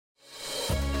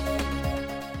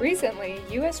Recently,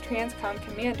 U.S. Transcom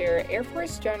Commander Air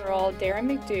Force General Darren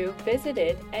McDew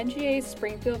visited NGA's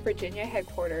Springfield, Virginia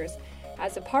headquarters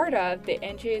as a part of the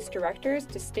NGA's Directors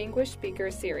Distinguished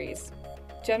Speaker Series.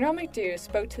 General McDew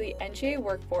spoke to the NGA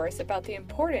workforce about the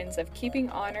importance of keeping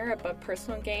honor above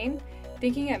personal gain,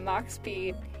 thinking at Mach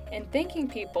speed, and thanking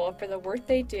people for the work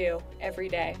they do every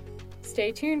day.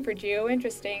 Stay tuned for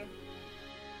Geointeresting.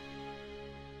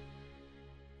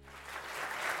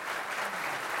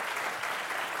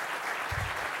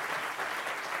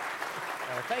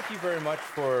 Thank you very much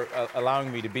for allowing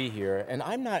me to be here, and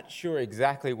I'm not sure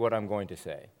exactly what I'm going to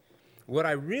say.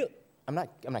 I'm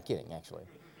not kidding, actually.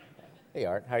 Hey,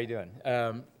 Art, how you doing?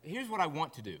 Here's what I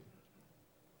want to do.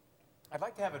 I'd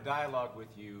like to have a dialogue with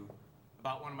you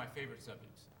about one of my favorite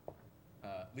subjects,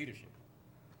 leadership.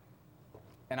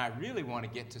 And I really want to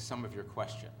get to some of your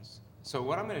questions. So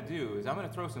what I'm going to do is I'm going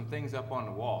to throw some things up on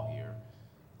the wall here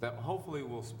that hopefully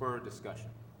will spur discussion.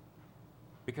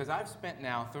 Because I've spent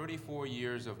now 34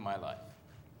 years of my life,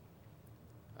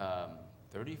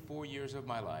 34 years of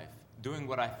my life doing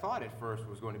what I thought at first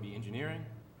was going to be engineering,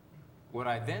 what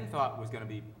I then thought was going to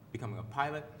be becoming a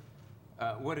pilot.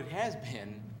 What it has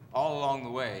been all along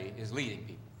the way is leading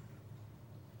people.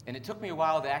 And it took me a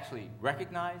while to actually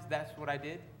recognize that's what I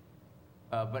did,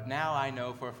 but now I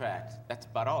know for a fact that's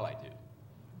about all I do,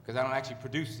 because I don't actually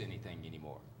produce anything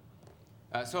anymore.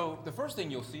 So the first thing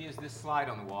you'll see is this slide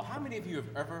on the wall. How many of you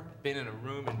have ever been in a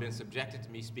room and been subjected to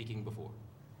me speaking before?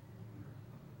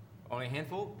 Only a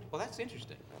handful? Well, that's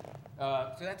interesting.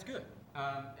 So that's good.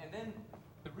 And then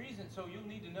the reason, so you'll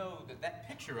need to know that that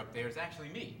picture up there is actually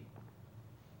me.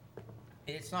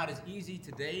 It's not as easy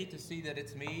today to see that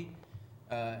it's me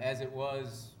as it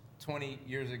was 20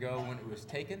 years ago when it was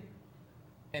taken.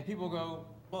 And people go,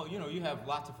 well, you know, you have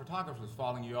lots of photographers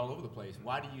following you all over the place.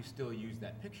 Why do you still use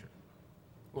that picture?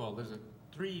 Well, there's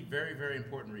three very, very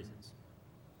important reasons.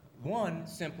 One,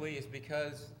 simply, is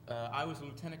because I was a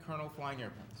lieutenant colonel flying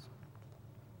airplanes.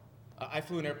 I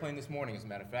flew an airplane this morning, as a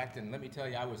matter of fact, and let me tell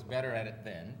you, I was better at it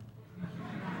then.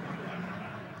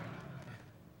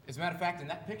 As a matter of fact, in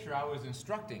that picture, I was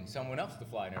instructing someone else to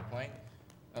fly an airplane.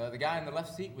 The guy in the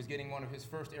left seat was getting one of his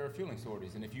first air refueling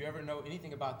sorties, and if you ever know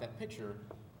anything about that picture,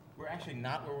 we're actually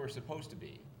not where we're supposed to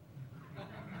be.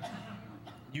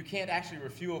 You can't actually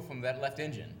refuel from that left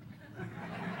engine.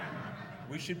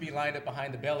 We should be lined up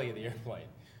behind the belly of the airplane.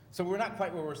 So we're not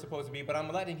quite where we're supposed to be, but I'm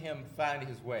letting him find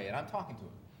his way, and I'm talking to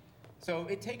him. So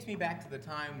it takes me back to the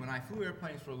time when I flew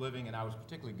airplanes for a living and I was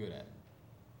particularly good at it.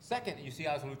 Second, you see,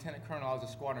 I was a lieutenant colonel, I was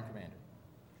a squadron commander.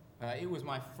 It was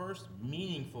my first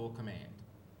meaningful command.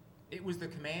 It was the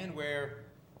command where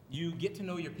you get to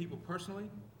know your people personally,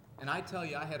 and I tell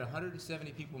you, I had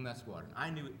 170 people in that squadron. I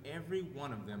knew every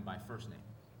one of them by first name.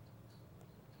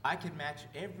 I could match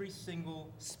every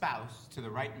single spouse to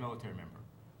the right military member.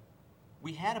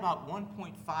 We had about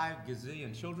 1.5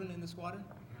 gazillion children in the squadron.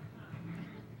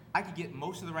 I could get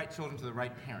most of the right children to the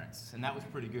right parents, and that was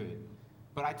pretty good.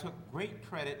 But I took great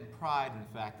credit and pride in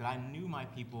the fact that I knew my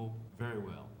people very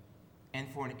well. And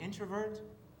for an introvert,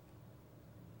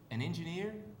 an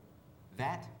engineer,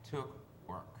 that took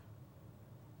work.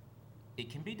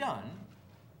 It can be done,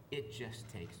 it just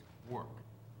takes work.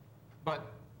 But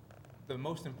the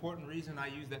most important reason I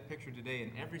use that picture today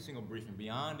in every single briefing,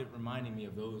 beyond it reminding me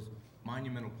of those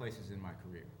monumental places in my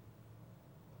career,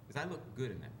 is I look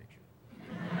good in that picture.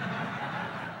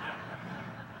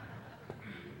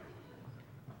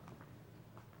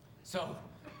 So,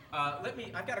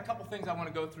 I've got a couple things I want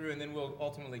to go through, and then we'll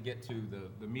ultimately get to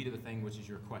the meat of the thing, which is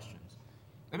your questions.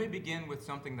 Let me begin with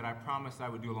something that I promised I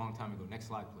would do a long time ago. Next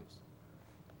slide, please.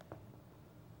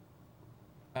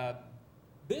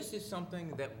 This is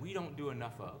something that we don't do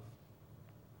enough of.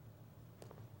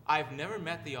 I've never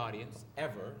met the audience,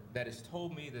 ever, that has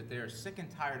told me that they're sick and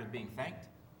tired of being thanked.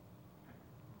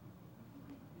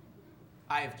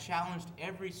 I have challenged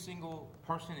every single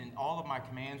person in all of my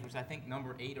commands, which I think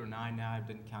number 8 or 9 now, I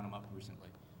didn't count them up recently.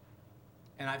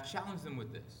 And I've challenged them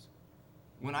with this.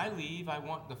 When I leave, I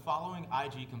want the following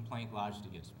IG complaint lodged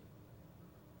against me.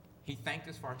 He thanked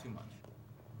us far too much.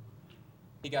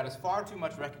 He got us far too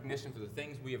much recognition for the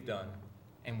things we have done,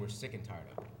 and we're sick and tired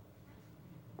of it.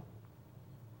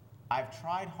 I've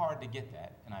tried hard to get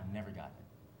that, and I've never gotten it.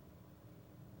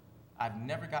 I've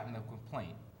never gotten a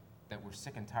complaint that we're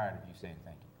sick and tired of you saying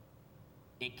thank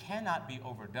you. It cannot be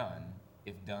overdone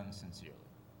if done sincerely.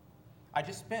 I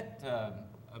just spent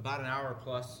about an hour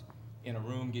plus in a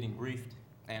room getting briefed,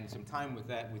 and some time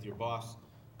with your boss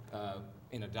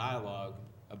in a dialogue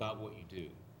about what you do.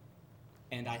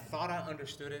 And I thought I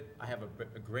understood it. I have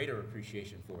a greater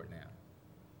appreciation for it now.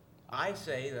 I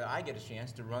say that I get a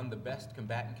chance to run the best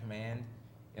combatant command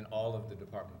in all of the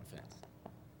Department of Defense.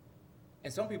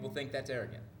 And some people think that's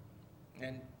arrogant.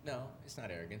 And no, it's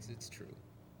not arrogance, it's true.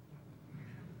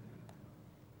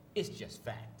 It's just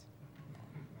fact.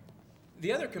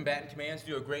 The other combatant commands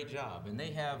do a great job, and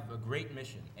they have a great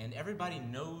mission, and everybody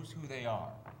knows who they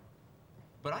are.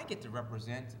 But I get to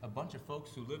represent a bunch of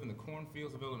folks who live in the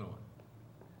cornfields of Illinois.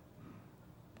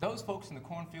 Those folks in the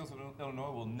cornfields of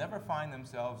Illinois will never find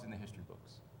themselves in the history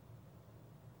books.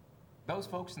 Those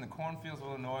folks in the cornfields of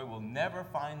Illinois will never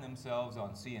find themselves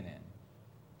on CNN.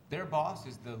 Their boss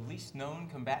is the least known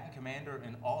combatant commander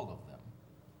in all of them.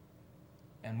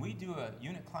 And we do a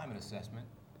unit climate assessment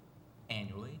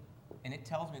annually, and it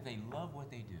tells me they love what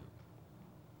they do.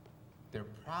 They're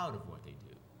proud of what they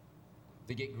do.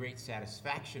 They get great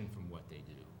satisfaction from what they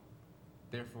do.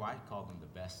 Therefore, I call them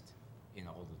the best in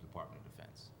all the Department of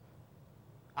Defense.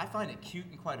 I find it cute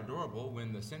and quite adorable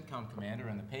when the CENTCOM commander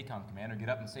and the PACOM commander get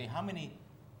up and say how many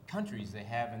countries they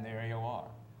have in their AOR,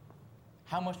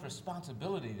 how much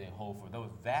responsibility they hold for those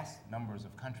vast numbers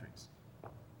of countries.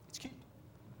 It's cute.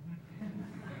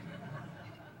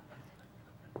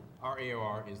 Our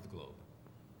AOR is the globe,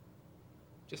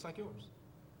 just like yours.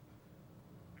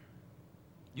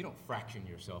 You don't fraction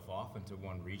yourself off into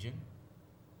one region.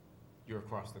 You're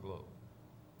across the globe.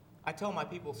 I tell my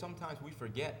people sometimes we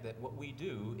forget that what we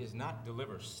do is not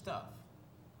deliver stuff.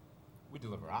 We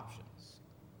deliver options.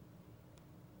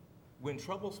 When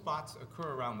trouble spots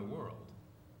occur around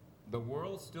the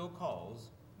world still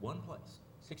calls one place,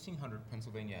 1600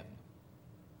 Pennsylvania Avenue.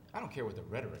 I don't care what the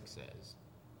rhetoric says.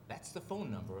 That's the phone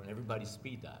number on everybody's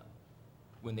speed dial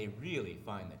when they really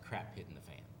find the crap hitting the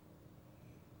fan.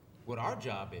 What our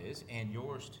job is, and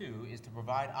yours too, is to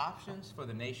provide options for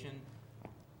the nation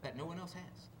that no one else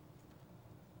has.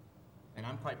 And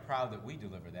I'm quite proud that we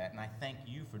deliver that, and I thank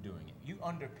you for doing it. You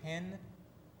underpin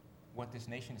what this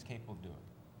nation is capable of doing.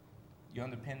 You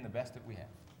underpin the best that we have.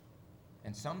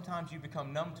 And sometimes you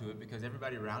become numb to it because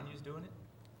everybody around you is doing it.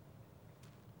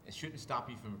 It shouldn't stop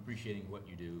you from appreciating what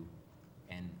you do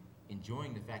and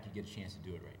enjoying the fact you get a chance to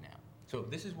do it right now. So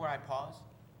this is where I pause.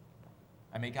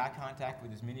 I make eye contact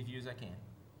with as many of you as I can.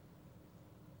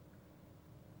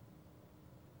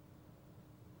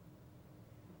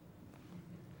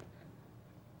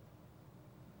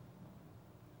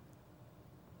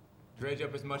 Dredge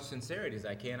up as much sincerity as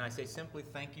I can. I say simply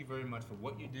thank you very much for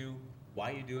what you do,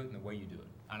 why you do it, and the way you do it.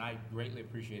 And I greatly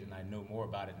appreciate it, and I know more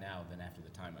about it now than after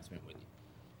the time I spent with you.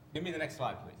 Give me the next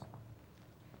slide, please.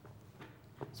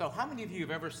 So how many of you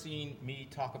have ever seen me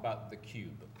talk about the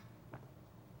cube?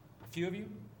 A few of you?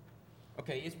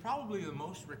 Okay, it's probably the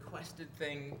most requested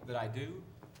thing that I do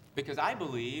because I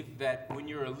believe that when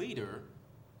you're a leader,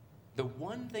 the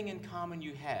one thing in common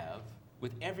you have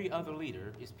with every other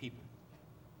leader is people.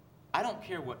 I don't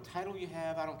care what title you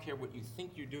have, I don't care what you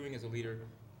think you're doing as a leader,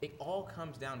 it all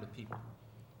comes down to people.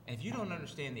 And if you don't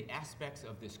understand the aspects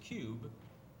of this cube,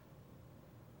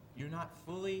 you're not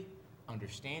fully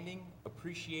understanding,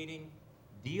 appreciating,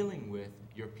 dealing with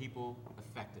your people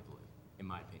effectively, in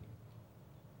my opinion.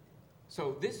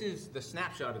 So this is the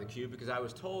snapshot of the cube because I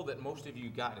was told that most of you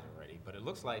got it already, but it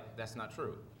looks like that's not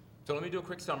true. So let me do a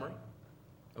quick summary.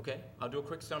 Okay, I'll do a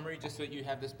quick summary just so that you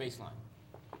have this baseline.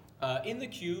 In the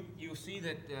cube, you'll see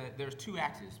that there's two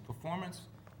axes, performance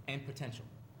and potential.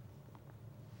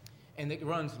 And it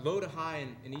runs low to high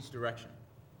in each direction.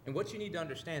 And what you need to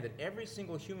understand that every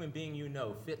single human being you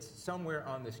know fits somewhere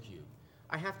on this cube.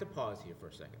 I have to pause here for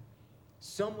a second.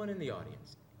 Someone in the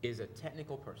audience is a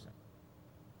technical person.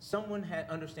 Someone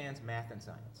understands math and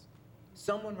science.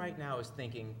 Someone right now is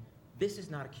thinking, this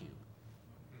is not a cube.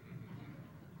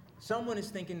 Someone is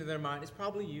thinking to their mind, it's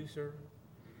probably you, sir.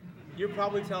 You're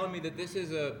probably telling me that this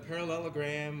is a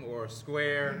parallelogram or a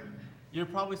square. You're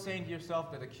probably saying to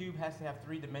yourself that a cube has to have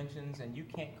 3 dimensions and you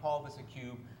can't call this a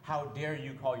cube. How dare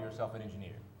you call yourself an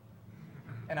engineer?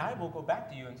 And I will go back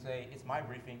to you and say, it's my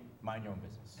briefing, mind your own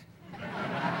business.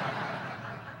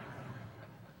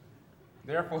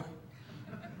 Therefore,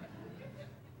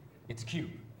 it's a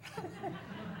cube.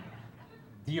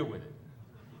 Deal with it.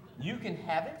 You can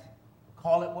have it,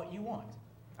 call it what you want.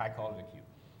 I call it a cube.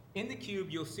 In the cube,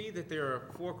 you'll see that there are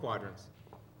 4 quadrants,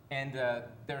 and there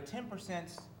are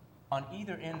 10% on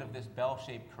either end of this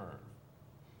bell-shaped curve.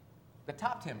 The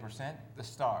top 10%, the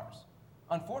stars.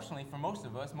 Unfortunately, for most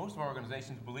of us, most of our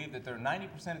organizations believe that there are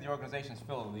 90% of the organizations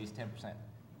filled with these 10%.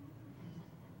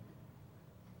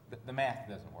 The math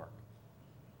doesn't work.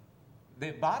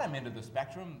 The bottom end of the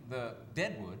spectrum, the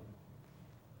deadwood,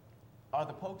 are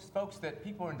the folks that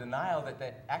people are in denial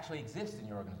that actually exist in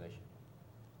your organization.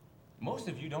 Most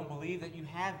of you don't believe that you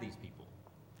have these people,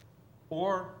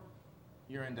 or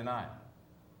you're in denial.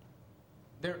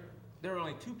 there are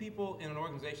only two people in an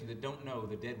organization that don't know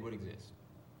that dead wood exists.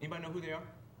 Anybody know who they are?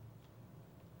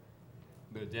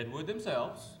 The dead wood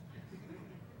themselves,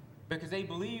 because they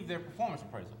believe their performance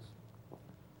appraisals.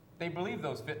 They believe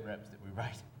those fit reps that we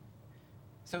write.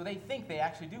 So they think they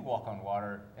actually do walk on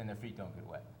water and their feet don't get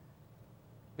wet,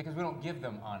 because we don't give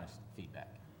them honest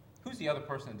feedback. Who's the other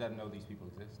person that doesn't know these people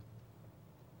exist?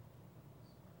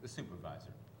 The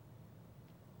supervisor.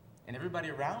 And everybody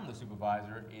around the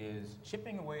supervisor is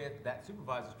chipping away at that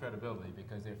supervisor's credibility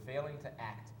because they're failing to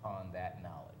act on that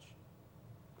knowledge.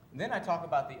 And then I talk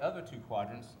about the other two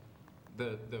quadrants.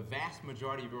 The vast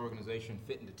majority of your organization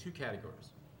fit into two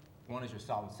categories. One is your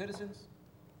solid citizens.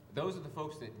 Those are the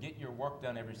folks that get your work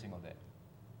done every single day.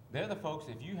 They're the folks,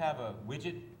 if you have a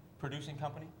widget producing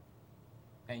company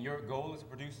and your goal is to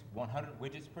produce 100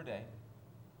 widgets per day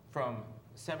from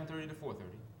 7:30 to 4:30,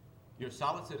 your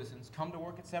solid citizens come to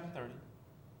work at 7:30,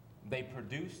 they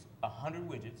produce 100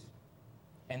 widgets,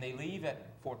 and they leave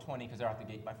at 4:20 because they're out the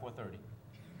gate by 4:30.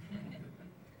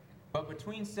 But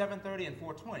between 7:30 and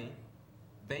 4:20,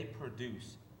 they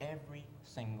produce every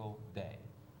single day.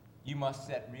 You must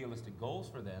set realistic goals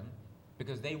for them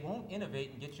because they won't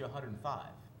innovate and get you 105,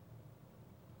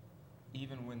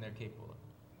 even when they're capable of it.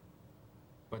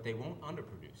 But they won't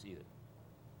underproduce either.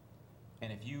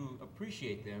 And if you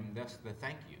appreciate them, thus the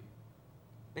thank you,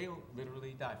 they'll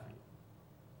literally die for you.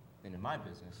 And in my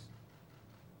business,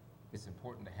 it's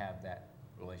important to have that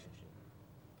relationship.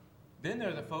 Then there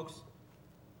are the folks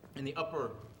in the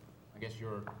upper, I guess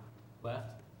your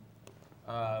left,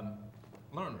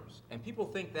 learners. And people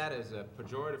think that is a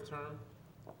pejorative term.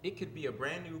 It could be a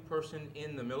brand new person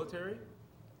in the military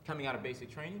coming out of basic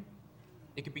training.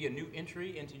 It could be a new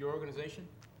entry into your organization.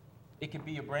 It could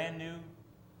be a brand new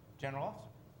general officer,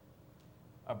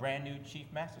 a brand new chief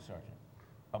master sergeant,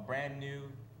 a brand new,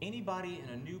 anybody in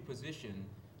a new position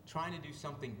trying to do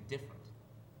something different.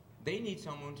 They need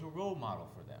someone to role model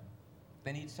for them.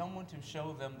 They need someone to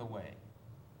show them the way.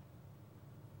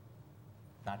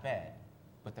 Not bad,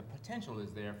 but the potential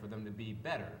is there for them to be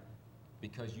better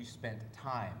because you spent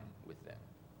time with them.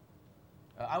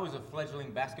 I was a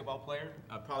fledgling basketball player.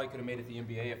 I probably could have made it to the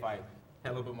NBA if I had a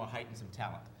little bit more height and some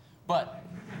talent. But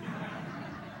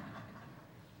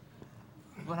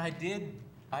I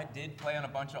did play on a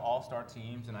bunch of all-star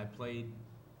teams, and I played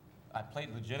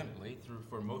legitimately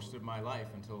for most of my life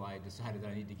until I decided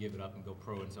that I need to give it up and go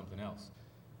pro in something else.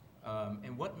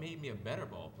 And what made me a better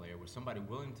ball player was somebody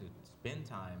willing to spend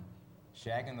time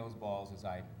shagging those balls as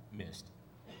I missed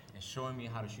and showing me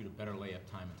how to shoot a better layup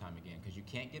time and time again, because you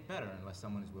can't get better unless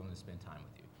someone is willing to spend time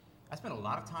with you. I spent a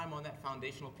lot of time on that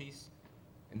foundational piece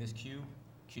in this cube,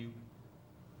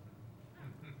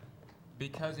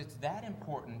 because it's that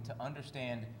important to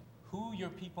understand who your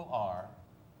people are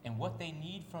and what they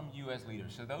need from you as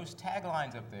leaders. So those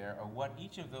taglines up there are what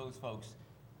each of those folks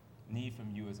need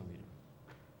from you as a leader.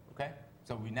 Okay?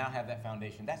 So we now have that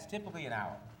foundation. That's typically an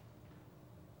hour.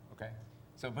 Okay?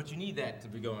 So, but you need that to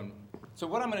be going. So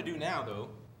what I'm going to do now, though,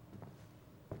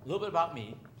 a little bit about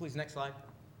me. Please, next slide.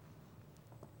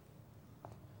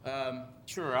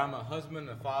 Sure, I'm a husband,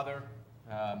 a father,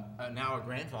 now a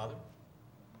grandfather.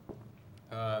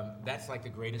 That's like the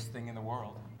greatest thing in the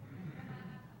world.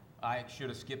 I should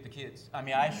have skipped the kids. I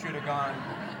mean, I should have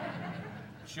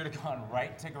gone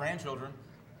right to grandchildren,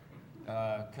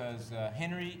 because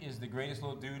Henry is the greatest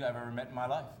little dude I've ever met in my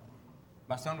life.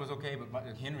 My son was okay,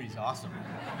 but Henry's awesome.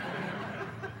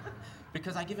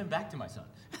 Because I give him back to my son.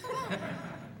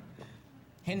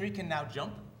 Henry can now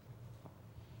jump.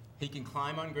 He can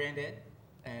climb on Granddad,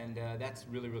 and that's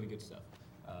really, really good stuff.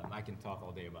 I can talk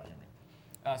all day about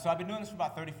Henry. So I've been doing this for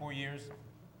about 34 years.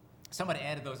 Somebody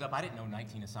added those up. I didn't know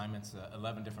 19 assignments,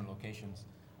 11 different locations.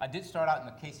 I did start out in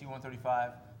the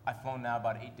KC-135. I've flown now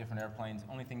about 8 different airplanes.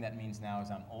 Only thing that means now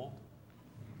is I'm old.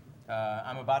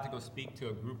 I'm about to go speak to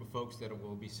a group of folks that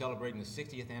will be celebrating the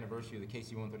 60th anniversary of the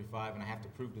KC-135, and I have to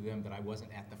prove to them that I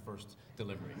wasn't at the first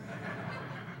delivery.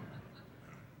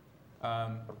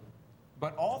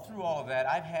 But all through all of that,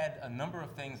 I've had a number of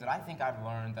things that I think I've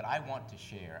learned that I want to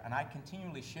share, and I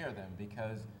continually share them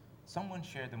because someone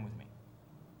shared them with me.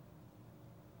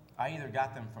 I either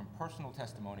got them from personal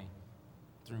testimony,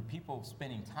 through people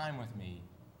spending time with me,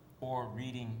 or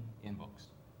reading in books.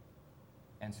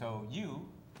 And so you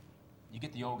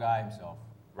get the old guy himself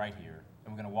right here,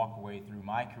 and we're going to walk away through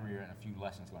my career and a few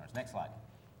lessons learned. Next slide.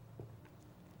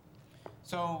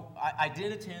 So I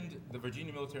did attend the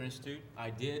Virginia Military Institute.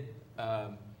 I did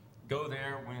go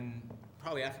there when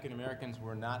probably African Americans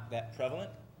were not that prevalent,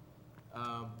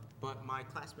 but my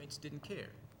classmates didn't care.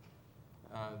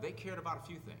 They cared about a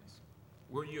few things.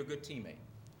 Were you a good teammate?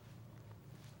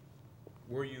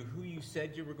 Were you who you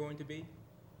said you were going to be?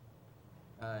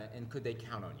 And could they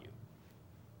count on you?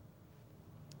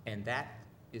 And that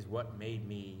is what made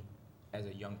me as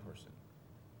a young person.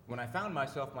 When I found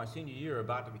myself my senior year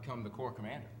about to become the Corps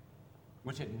commander,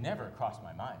 which had never crossed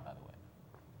my mind, by the way,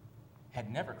 had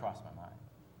never crossed my mind.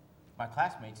 My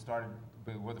classmates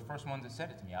were the first ones that said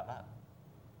it to me out loud.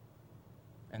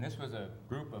 And this was a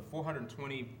group of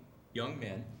 420 young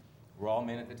men. We're all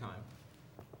men at the time.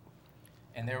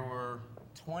 And there were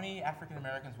 20 African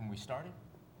Americans when we started.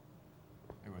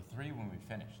 There were 3 when we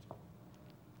finished.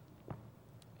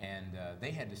 And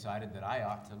they had decided that I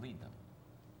ought to lead them.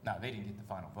 Now, they didn't get the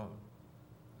final vote.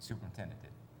 The superintendent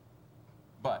did.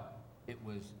 But it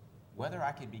was whether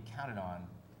I could be counted on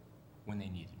when they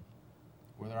needed me,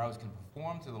 whether I was going to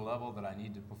perform to the level that I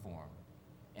needed to perform,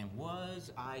 and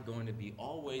was I going to be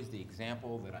always the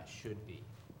example that I should be.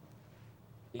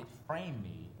 It framed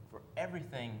me for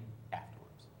everything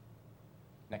afterwards.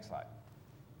 Next slide.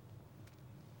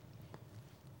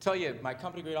 Tell you, my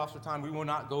company grade officer time, we will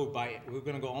not go by, we're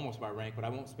going to go almost by rank, but I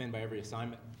won't spin by every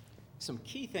assignment. Some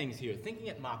key things here, thinking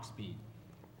at Mach speed.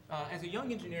 As a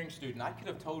young engineering student, I could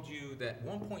have told you that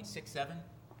 1.67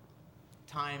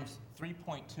 times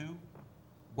 3.2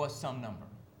 was some number.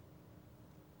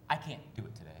 I can't do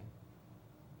it today.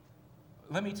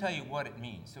 Let me tell you what it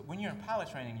means. So when you're in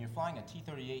pilot training, you're flying a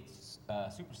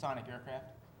T-38 supersonic aircraft,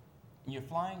 and you're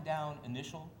flying down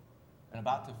initial and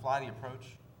about to fly the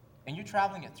approach, and you're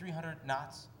traveling at 300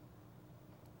 knots,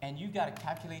 and you've got to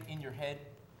calculate in your head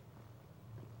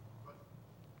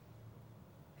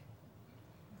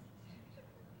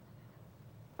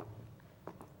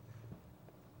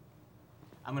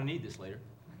I'm going to need this later.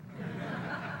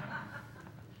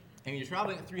 And you're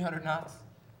traveling at 300 knots,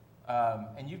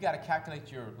 and you've got to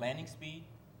calculate your landing speed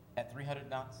at 300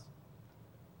 knots.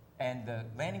 And the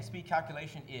landing speed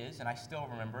calculation is, and I still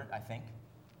remember it, I think,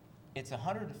 it's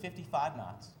 155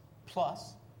 knots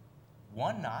plus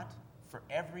 1 knot for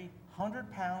every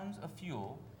 100 pounds of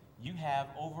fuel you have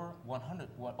over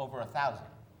 1,000.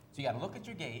 So you got to look at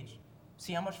your gauge,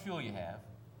 see how much fuel you have,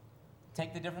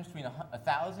 take the difference between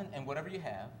 1,000 and whatever you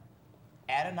have,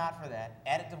 add a knot for that,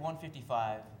 add it to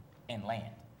 155, and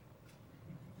land.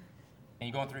 And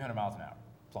you're going 300 miles an hour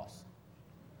plus.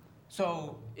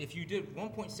 So if you did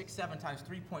 1.67 times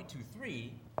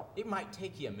 3.23, it might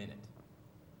take you a minute.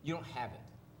 You don't have it.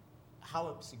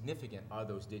 How significant are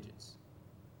those digits?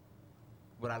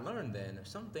 What I learned then are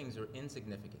some things are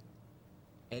insignificant.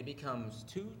 And it becomes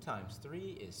 2 times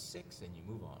 3 is 6, and you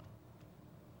move on.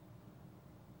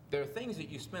 There are things that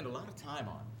you spend a lot of time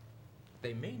on.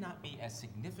 They may not be as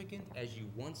significant as you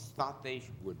once thought they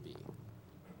would be.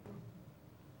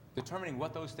 Determining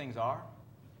what those things are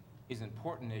is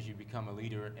important as you become a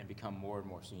leader and become more and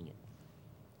more senior.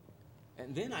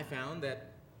 And then I found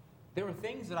that there were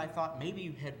things that I thought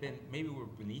maybe were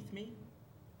beneath me,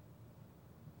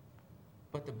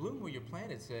 but the bloom where you're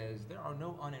planted says there are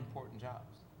no unimportant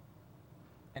jobs.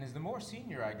 And as the more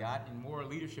senior I got in more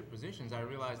leadership positions, I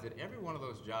realized that every one of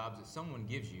those jobs that someone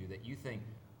gives you that you think,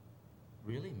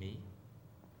 really me,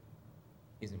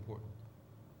 is important.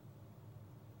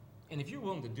 And if you're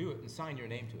willing to do it and sign your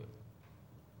name to it,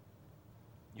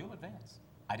 you'll advance.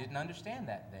 I didn't understand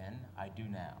that then, I do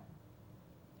now.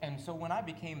 And so when I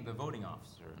became the voting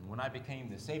officer, and when I became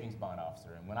the savings bond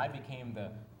officer, and when I became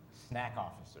the snack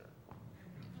officer,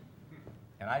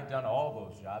 and I've done all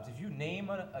those jobs, if you name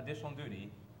an additional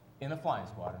duty in a flying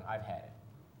squadron, I've had it.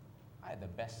 I had the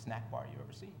best snack bar you've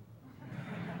ever seen.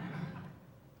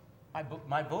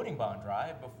 My voting bond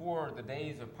drive, before the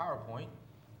days of PowerPoint,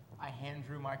 I hand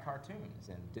drew my cartoons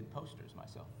and did posters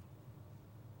myself.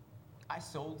 I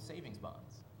sold savings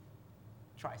bonds.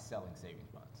 Try selling savings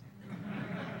bonds.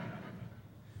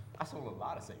 I sold a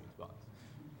lot of savings bonds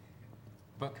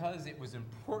because it was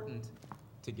important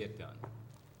to get done.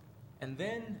 And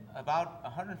then about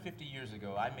 150 years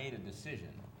ago, I made a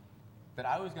decision that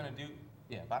I was going to do,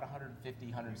 about 150,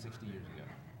 160 years ago.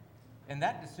 And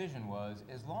that decision was,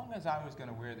 as long as I was going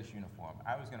to wear this uniform,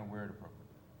 I was going to wear it appropriately.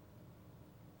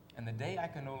 And the day I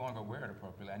can no longer wear it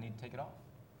appropriately, I need to take it off.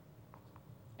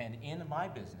 And in my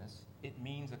business, it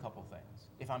means a couple things.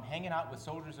 If I'm hanging out with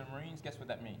soldiers and Marines, guess what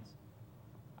that means?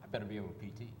 I better be able to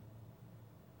PT.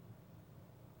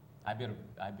 I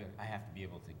have to be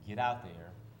able to get out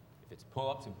there. If it's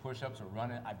pull-ups and push-ups or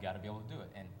running, I've got to be able to do it.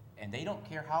 And they don't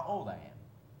care how old I am.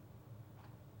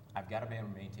 I've got to be able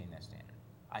to maintain that standard.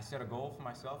 I set a goal for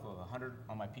myself of 100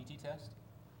 on my PT test.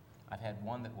 I've had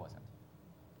one that wasn't.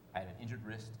 I had an injured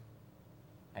wrist.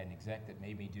 I had an exec that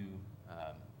made me do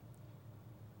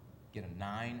get a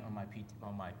 9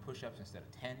 on my push-ups instead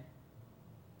of 10,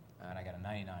 and I got a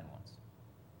 99 once.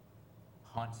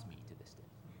 haunts me to this day.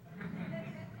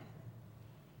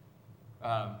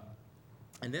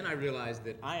 And then I realized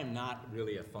that I am not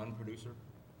really a fun producer.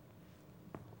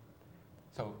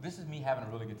 So this is me having a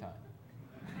really good time.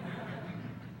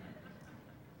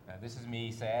 This is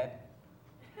me sad.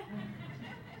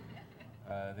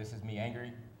 This is me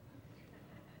angry.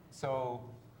 So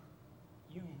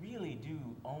you really do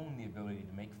own the ability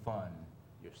to make fun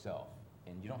yourself,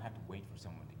 and you don't have to wait for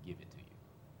someone to give it to you.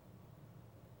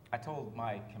 I told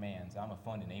my commands, I'm a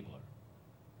fun enabler.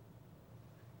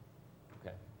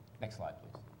 Okay, next slide,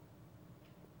 please.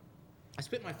 I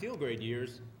spent my field grade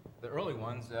years, the early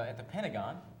ones, at the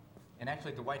Pentagon, and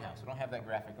actually at the White House. I don't have that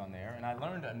graphic on there, and I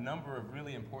learned a number of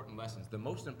really important lessons. The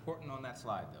most important on that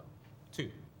slide, though, 2.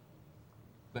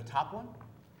 The top one,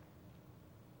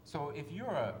 so if you're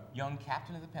a young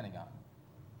captain of the Pentagon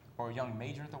or a young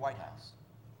major at the White House,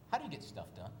 how do you get stuff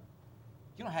done?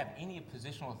 You don't have any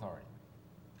positional authority.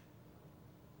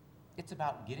 It's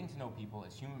about getting to know people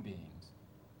as human beings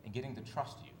and getting to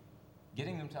trust you,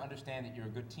 getting them to understand that you're a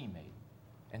good teammate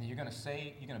and that you're going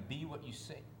to be what you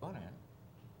say. Oh, man.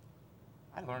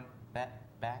 I learned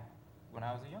that back when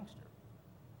I was a youngster.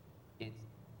 It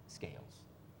scales.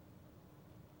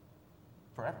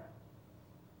 Forever.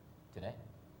 Today.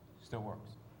 Still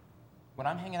works. When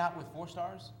I'm hanging out with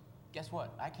 4-stars, guess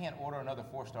what? I can't order another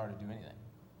 4-star to do anything.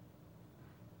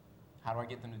 How do I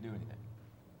get them to do anything?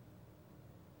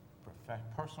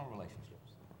 Personal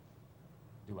relationships.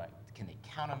 Can they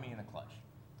count on me in the clutch?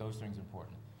 Those things are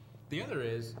important. The other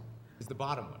is the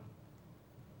bottom one.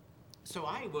 So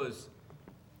I was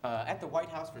at the White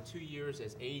House for 2 years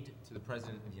as aide to the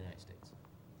President of the United States.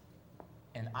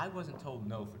 And I wasn't told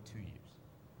no for 2 years.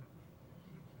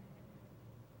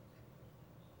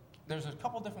 There's a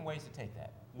couple different ways to take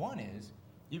that. One is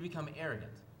you become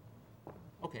arrogant.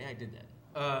 Okay, I did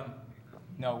that.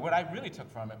 No, what I really took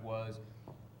from it was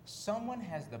someone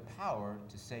has the power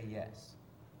to say yes.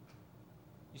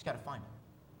 You just got to find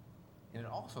it. And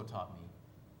it also taught me,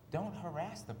 don't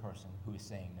harass the person who is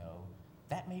saying no.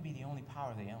 That may be the only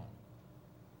power they own.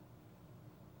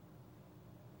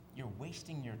 You're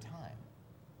wasting your time.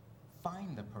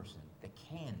 Find the person that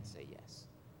can say yes.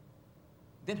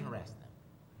 Then harass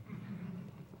them.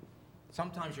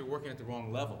 Sometimes you're working at the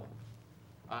wrong level.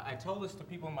 I told this to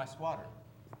people in my squadron.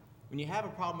 When you have a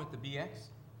problem at the BX,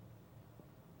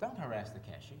 don't harass the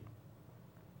cashier.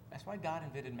 That's why God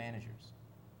invented managers.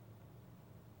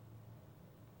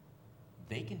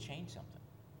 They can change something.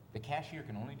 The cashier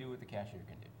can only do what the cashier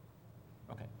can do.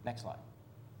 Okay, next slide.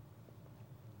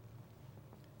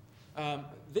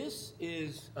 This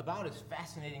is about as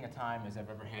fascinating a time as I've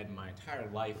ever had in my entire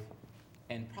life,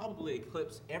 and probably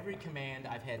eclipse every command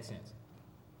I've had since.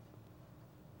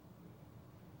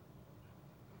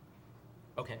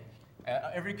 Okay,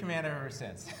 every command I've ever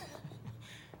since.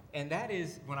 And that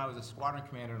is when I was a squadron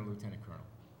commander and a lieutenant colonel.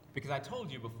 Because I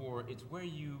told you before, it's where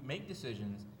you make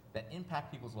decisions that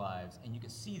impact people's lives, and you can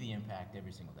see the impact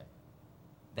every single day.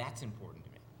 That's important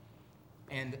to me.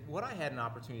 And what I had an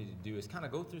opportunity to do is kind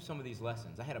of go through some of these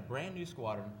lessons. I had a brand new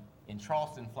squadron in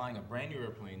Charleston flying a brand new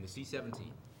airplane, the C-17.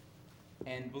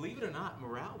 And believe it or not,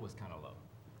 morale was kind of low.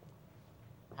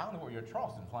 How in the world, you're at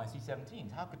Charleston flying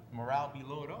C-17s? How could morale be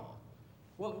low at all?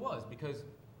 Well, it was because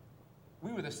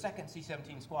we were the second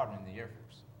C-17 squadron in the Air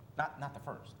Force, not the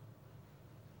first.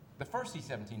 The first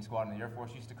C-17 squadron in the Air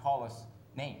Force used to call us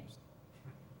names.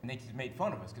 And they just made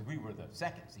fun of us because we were the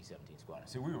second C-17 squadron.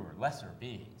 So we were lesser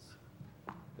beings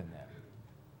than them.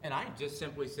 And I just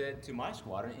simply said to my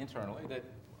squadron internally that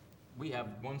we have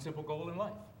one simple goal in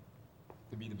life,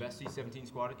 to be the best C-17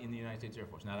 squadron in the United States Air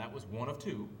Force. Now, that was one of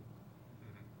 2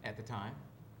 at the time,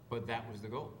 but that was the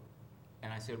goal.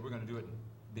 And I said, we're going to do it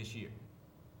this year.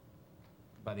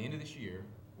 By the end of this year,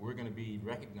 we're going to be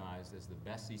recognized as the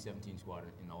best C-17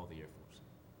 squadron in all the Air Force.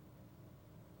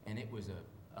 And it was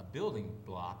a building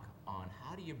block on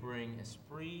how do you bring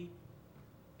esprit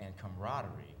and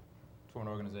camaraderie to an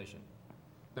organization.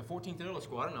 The 14th Airlift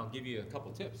Squadron, I'll give you a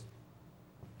couple tips.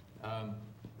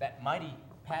 That mighty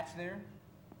patch there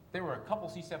were a couple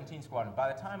C-17 squadrons.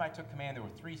 By the time I took command, there were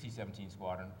 3 C-17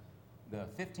 squadrons, the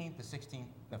 15th, the 16th,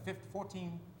 the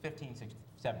 14, 15, 16,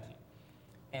 17.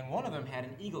 And one of them had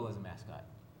an eagle as a mascot.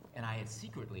 And I had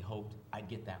secretly hoped I'd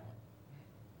get that one.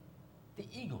 The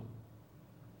eagle.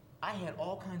 I had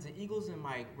all kinds of eagles in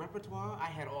my repertoire. I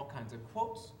had all kinds of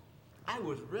quotes. I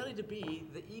was ready to be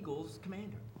the Eagles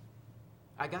commander.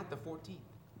 I got the 14th.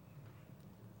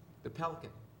 The pelican.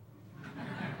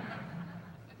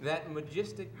 That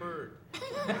majestic bird.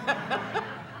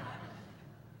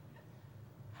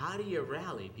 How do you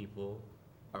rally people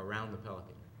around the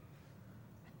pelican?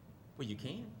 Well, you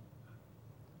can.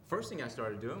 First thing I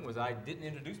started doing was I didn't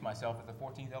introduce myself as the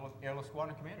 14th Airlift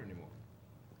Squadron Commander anymore.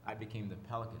 I became the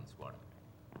Pelican Squadron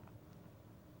Commander.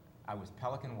 I was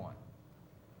Pelican 1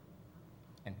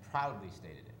 and proudly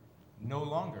stated it. No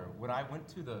longer, when I went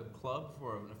to the club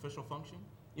for an official function,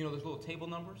 you know those little table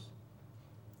numbers?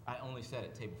 I only sat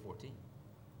at table 14.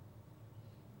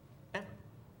 Ever.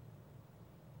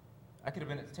 I could have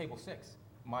been at table 6.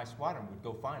 My squadron would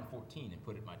go find 14 and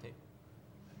put it at my table.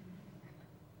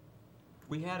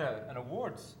 We had an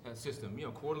awards system, you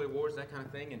know, quarterly awards, that kind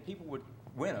of thing, and people would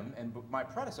win them, and my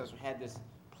predecessor had this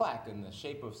plaque in the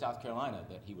shape of South Carolina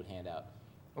that he would hand out.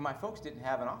 Well, my folks didn't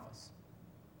have an office.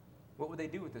 What would they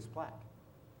do with this plaque?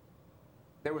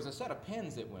 There was a set of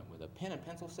pens that went with it, a pen and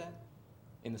pencil set.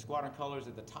 In the squadron colors,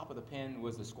 at the top of the pen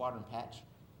was the squadron patch.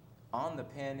 On the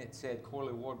pen, it said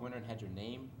quarterly award winner and had your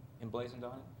name emblazoned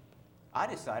on it. I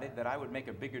decided that I would make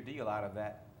a bigger deal out of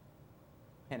that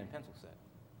pen and pencil set.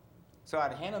 So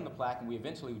I'd hand them the plaque, and we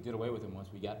eventually did away with them once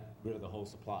we got rid of the whole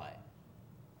supply.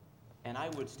 And I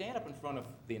would stand up in front of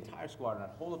the entire squadron,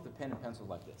 I'd hold up the pen and pencil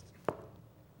like this.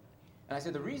 And I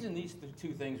said, the reason these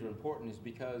two things are important is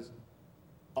because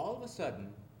all of a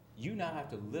sudden, you now have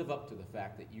to live up to the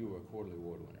fact that you were a quarterly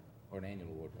award winner or an annual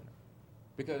award winner.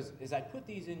 Because as I put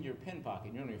these in your pen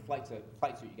pocket, you're on your flight suit,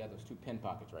 you got those two pen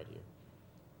pockets right here.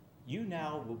 You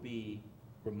now will be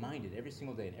reminded every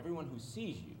single day, and everyone who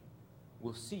sees you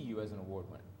will see you as an award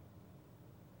winner.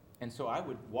 And so I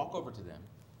would walk over to them.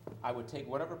 I would take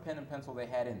whatever pen and pencil they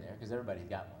had in there, because everybody's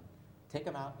got one, take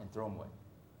them out and throw them away.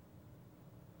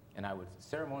 And I would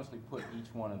ceremoniously put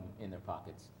each one in their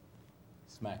pockets,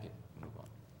 smack it, and move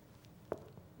on.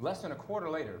 Less than a quarter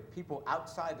later, people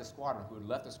outside the squadron who had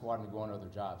left the squadron to go on to other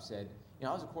jobs said, you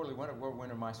know, I was a quarterly award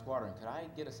winner in my squadron. Could I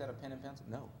get a set of pen and pencil?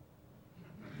 No.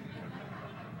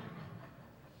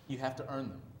 You have to earn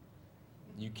them.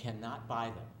 You cannot buy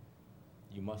them.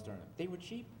 You must earn them. They were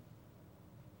cheap.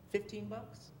 $15.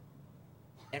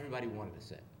 Everybody wanted a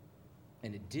set.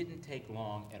 And it didn't take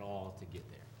long at all to get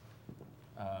there.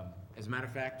 As a matter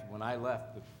of fact, when I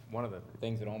left, one of the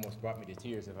things that almost brought me to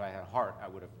tears, if I had a heart, I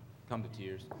would have come to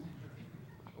tears,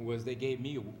 was they gave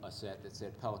me a set that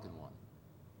said Pelican 1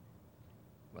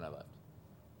 when I left.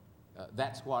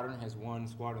 That squadron has won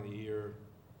Squadron of the Year,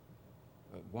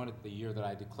 won it the year that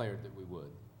I declared that we would,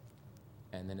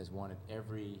 and then has won it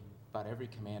about every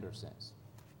commander since.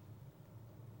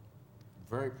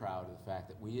 Very proud of the fact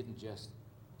that we didn't just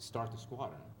start the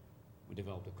squadron, we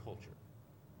developed a culture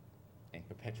and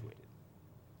perpetuated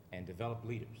and developed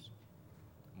leaders.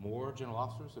 More general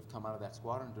officers have come out of that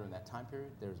squadron during that time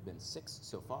period. There's been 6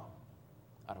 so far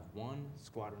out of 1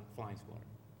 squadron, flying squadron.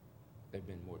 There have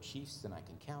been more chiefs than I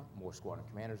can count, more squadron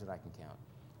commanders than I can count,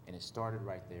 and it started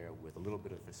right there with a little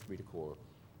bit of esprit de corps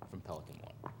from Pelican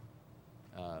 1.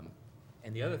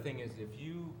 And the other thing is, if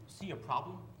you see a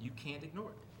problem, you can't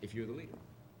ignore it if you're the leader.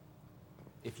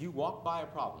 If you walk by a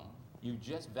problem, you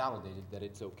just validated that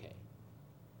it's okay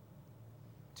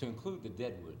to include the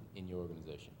deadwood in your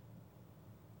organization,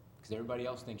 because everybody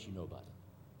else thinks you know about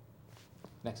it.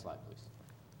 Next slide, please.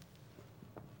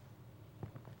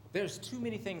 There's too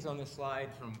many things on this slide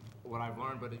from what I've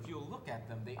learned, but if you'll look at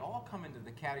them, they all come into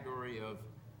the category of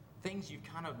things you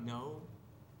kind of know.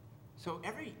 So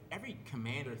every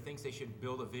commander thinks they should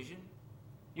build a vision.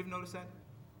 You ever notice that?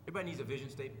 Everybody needs a vision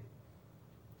statement.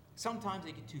 Sometimes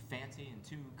they get too fancy and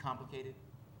too complicated.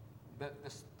 The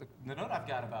note I've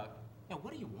got about,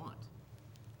 what do you want?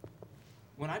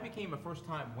 When I became a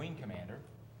first-time wing commander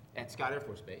at Scott Air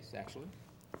Force Base, actually,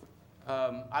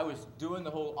 I was doing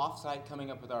the whole offsite coming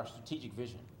up with our strategic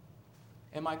vision.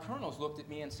 And my colonels looked at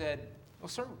me and said, well,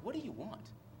 sir, what do you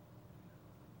want?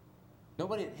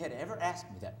 Nobody had ever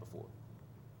asked me that before.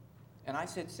 And I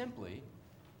said simply,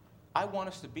 I want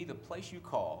us to be the place you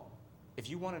call if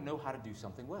you want to know how to do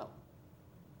something well.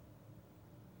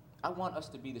 I want us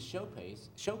to be the showcase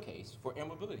for Air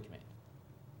Mobility Command.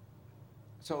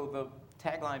 So the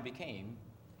tagline became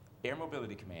Air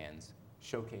Mobility Command's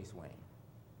Showcase Wing.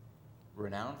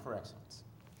 Renowned for excellence,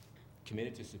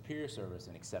 committed to superior service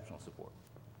and exceptional support.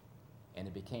 And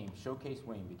it became, Showcase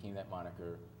Wing became that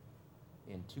moniker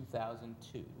in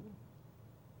 2002.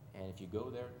 And if you go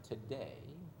there today,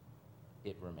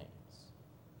 it remains.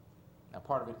 Now,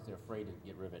 part of it is they're afraid to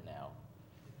get rid of it now.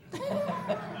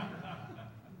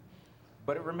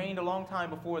 But it remained a long time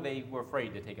before they were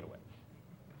afraid to take it away,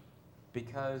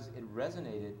 because it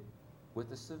resonated with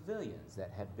the civilians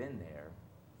that had been there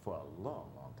for a long,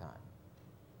 long time.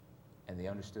 And they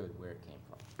understood where it came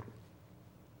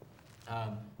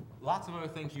from. Lots of other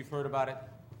things you've heard about it.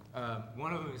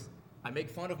 One of them is, I make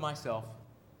fun of myself.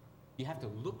 You have to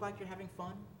look like you're having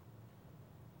fun.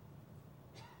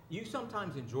 You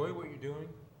sometimes enjoy what you're doing,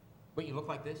 but you look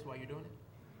like this while you're doing it.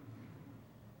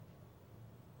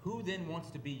 Who then wants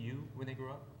to be you when they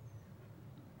grow up?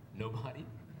 Nobody.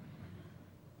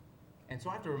 And so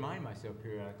I have to remind myself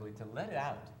periodically to let it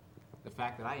out, the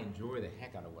fact that I enjoy the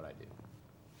heck out of what I do,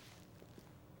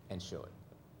 and show it.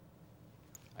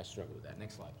 I struggle with that.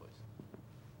 Next slide, please.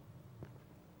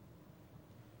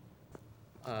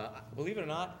 Believe it or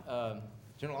not,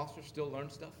 general officers still learn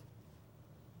stuff.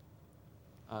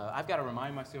 I've got to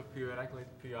remind myself periodically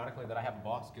that I have a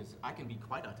boss, because I can be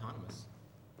quite autonomous.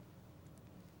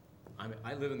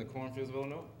 I live in the cornfields of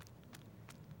Illinois.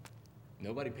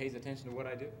 Nobody pays attention to what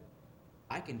I do.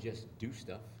 I can just do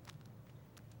stuff.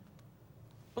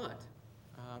 But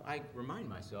I remind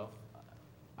myself,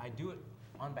 I do it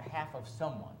on behalf of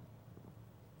someone,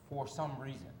 for some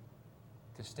reason,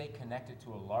 to stay connected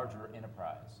to a larger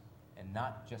enterprise, and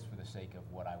not just for the sake of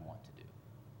what I want to do.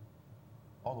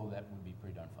 Although that would be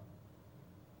pretty darn fun.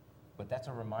 But that's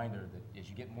a reminder that as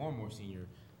you get more and more senior,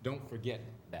 don't forget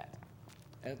that.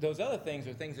 And those other things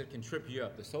are things that can trip you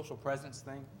up. The social presence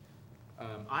thing.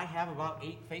 I have about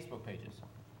 8 Facebook pages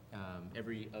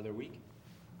every other week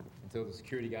until the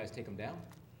security guys take them down.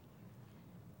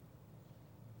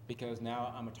 Because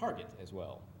now I'm a target as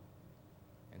well.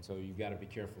 And so you've got to be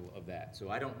careful of that. So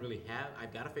I don't really have,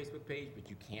 I've got a Facebook page, but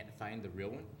you can't find the real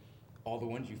one. All the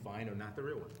ones you find are not the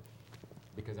real one,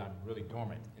 because I'm really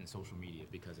dormant in social media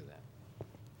because of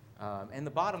that. And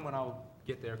the bottom one, I'll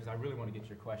get there because I really want to get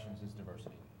your questions, is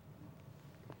diversity.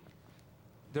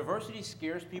 Diversity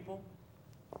scares people.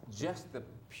 Just the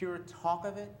pure talk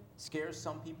of it scares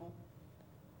some people,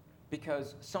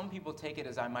 because some people take it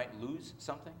as I might lose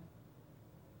something.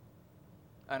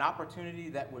 An opportunity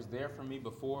that was there for me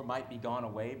before might be gone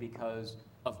away because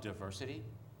of diversity.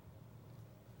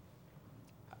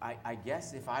 I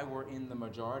guess if I were in the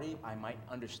majority, I might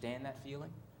understand that feeling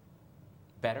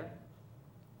better,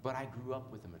 but I grew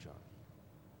up with the majority.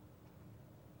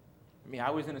 I mean, I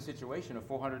was in a situation of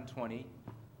 420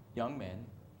 young men,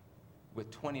 with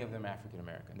 20 of them African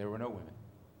American. There were no women.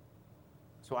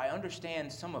 So I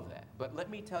understand some of that, but let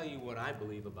me tell you what I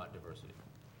believe about diversity.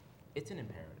 It's an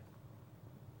imperative.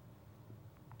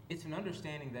 It's an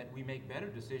understanding that we make better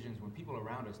decisions when people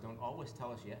around us don't always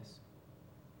tell us yes.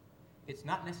 It's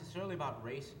not necessarily about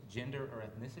race, gender, or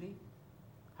ethnicity.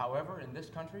 However, in this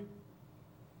country,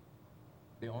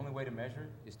 the only way to measure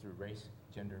it is through race,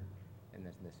 gender, and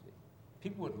ethnicity.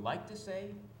 People would like to say,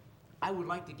 I would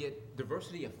like to get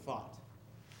diversity of thought.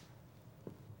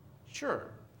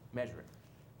 Sure, measure it.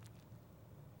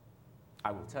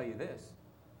 I will tell you this,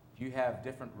 if you have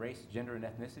different race, gender, and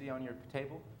ethnicity on your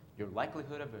table, your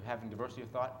likelihood of having diversity of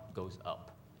thought goes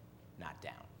up, not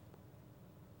down.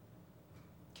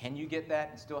 Can you get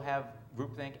that and still have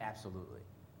groupthink? Absolutely.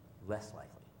 Less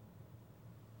likely.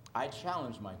 I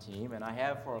challenge my team, and I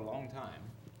have for a long time,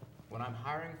 when I'm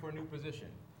hiring for a new position,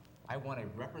 I want a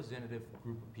representative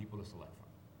group of people to select from.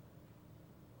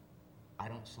 I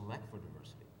don't select for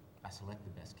diversity. I select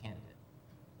the best candidate.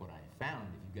 What I have found,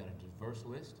 if you've got a diverse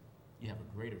list, you have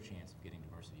a greater chance of getting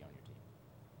diversity on your team.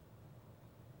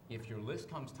 If your list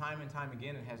comes time and time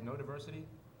again and has no diversity,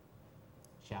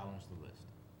 challenge the list.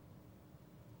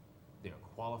 There are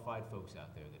qualified folks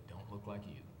out there that don't look like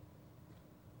you,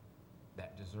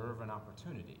 that deserve an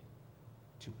opportunity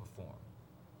to perform.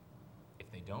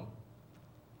 If they don't,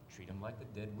 treat them like the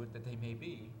deadwood that they may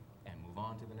be and move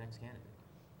on to the next candidate.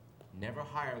 Never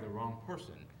hire the wrong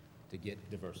person to get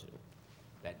diversity.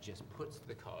 That just puts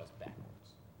the cause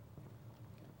backwards.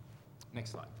 Next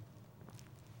slide.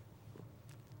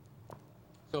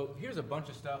 So here's a bunch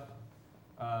of stuff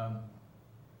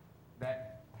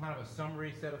that kind of a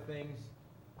summary set of things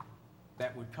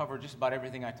that would cover just about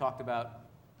everything I talked about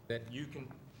that you can,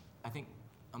 I think,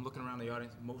 I'm looking around the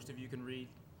audience, most of you can read.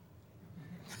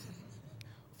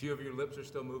 A few of your lips are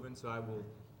still moving, so I will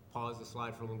pause the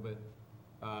slide for a little bit.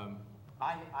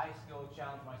 I still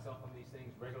challenge myself on these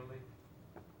things regularly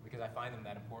because I find them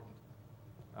that important.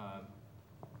 I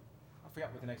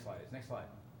forgot what the next slide is. Next slide.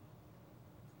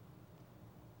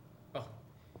 Oh,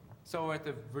 so at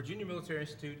the Virginia Military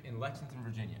Institute in Lexington,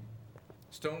 Virginia,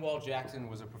 Stonewall Jackson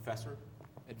was a professor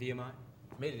at VMI.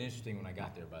 Made it interesting when I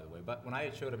got there, by the way. But when I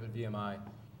had showed up at VMI,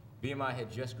 VMI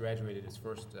had just graduated its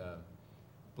first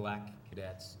black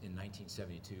cadets in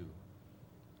 1972.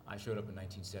 I showed up in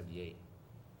 1978.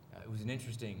 It was an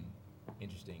interesting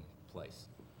place.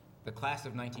 The class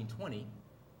of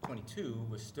 1922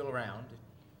 was still around,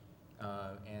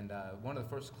 and one of the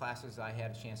first classes I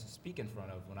had a chance to speak in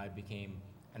front of when I became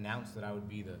announced that I would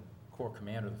be the Corps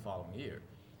commander the following year,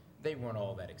 they weren't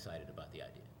all that excited about the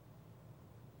idea.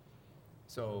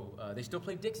 So they still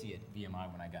play Dixie at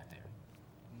VMI when I got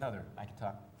there. I could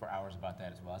talk for hours about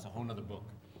that as well. That's a whole nother book.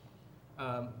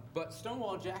 But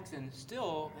Stonewall Jackson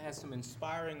still has some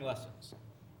inspiring lessons.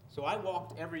 So I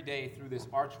walked every day through this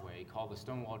archway called the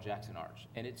Stonewall Jackson Arch,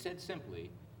 and it said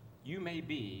simply, you may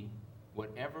be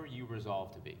whatever you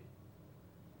resolve to be.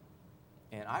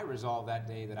 And I resolved that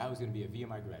day that I was going to be a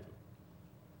VMI graduate.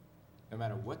 No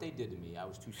matter what they did to me, I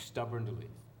was too stubborn to leave.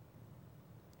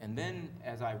 And then,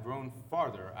 as I've grown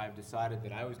farther, I've decided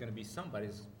that I was going to be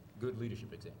somebody's good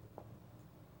leadership example.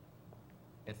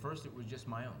 At first, it was just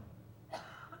my own.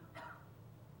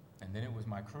 And then it was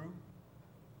my crew,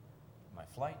 my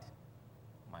flight,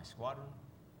 my squadron,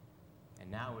 and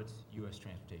now it's U.S.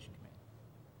 Transportation Command.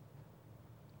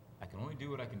 I can only do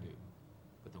what I can do,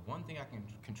 but the one thing I can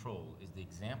control is the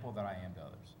example that I am to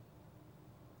others.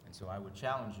 And so I would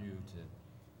challenge you to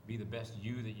be the best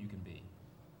you that you can be.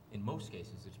 In most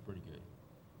cases, it's pretty good.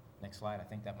 Next slide, I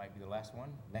think that might be the last one,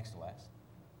 next to last.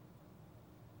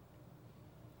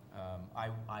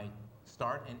 I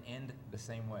start and end the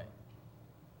same way,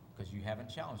 because you haven't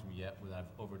challenged me yet whether I've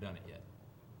overdone it yet.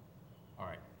 All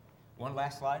right, one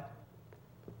last slide.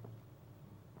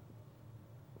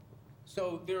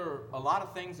 So there are a lot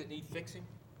of things that need fixing,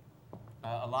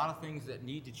 a lot of things that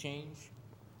need to change,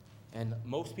 and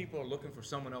most people are looking for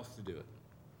someone else to do it.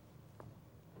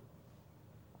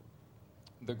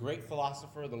 The great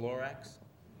philosopher, the Lorax,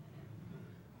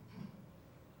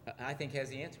 I think has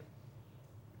the answer.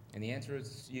 And the answer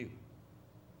is you.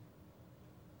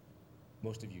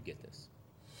 Most of you get this.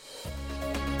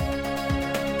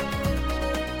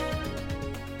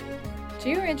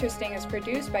 Geointeresting is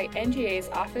produced by NGA's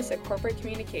Office of Corporate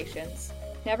Communications.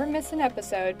 Never miss an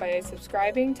episode by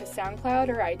subscribing to SoundCloud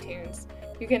or iTunes.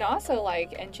 You can also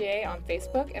like NGA on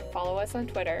Facebook and follow us on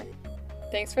Twitter.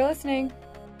 Thanks for listening.